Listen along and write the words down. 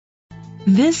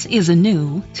This is a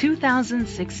new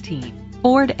 2016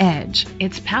 Ford Edge.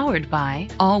 It's powered by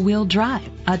all-wheel drive,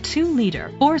 a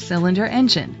 2-liter 4-cylinder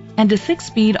engine, and a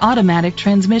 6-speed automatic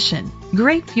transmission.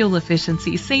 Great fuel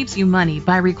efficiency saves you money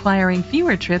by requiring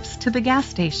fewer trips to the gas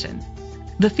station.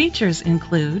 The features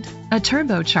include a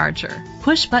turbocharger,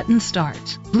 push-button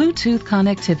start, Bluetooth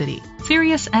connectivity,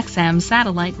 Sirius XM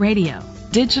satellite radio,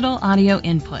 digital audio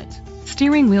input,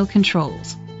 steering wheel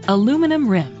controls, aluminum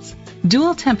rims,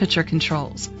 dual temperature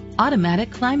controls,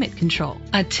 automatic climate control,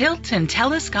 a tilt and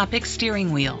telescopic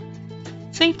steering wheel.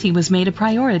 Safety was made a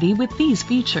priority with these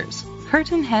features: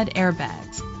 curtain head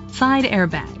airbags, side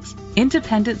airbags,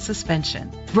 independent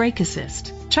suspension, brake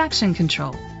assist, traction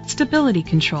control, stability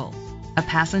control, a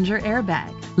passenger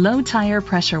airbag, low tire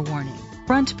pressure warning,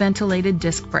 front ventilated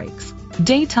disc brakes,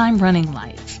 daytime running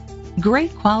lights.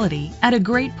 Great quality at a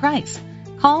great price.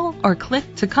 Call or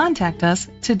click to contact us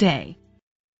today.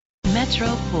 Metro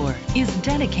Ford is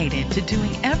dedicated to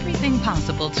doing everything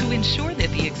possible to ensure that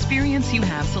the experience you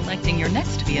have selecting your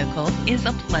next vehicle is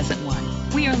a pleasant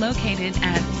one. We are located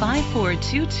at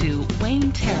 5422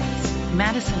 Wayne Terrace,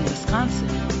 Madison, Wisconsin,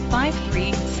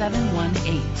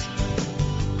 53718.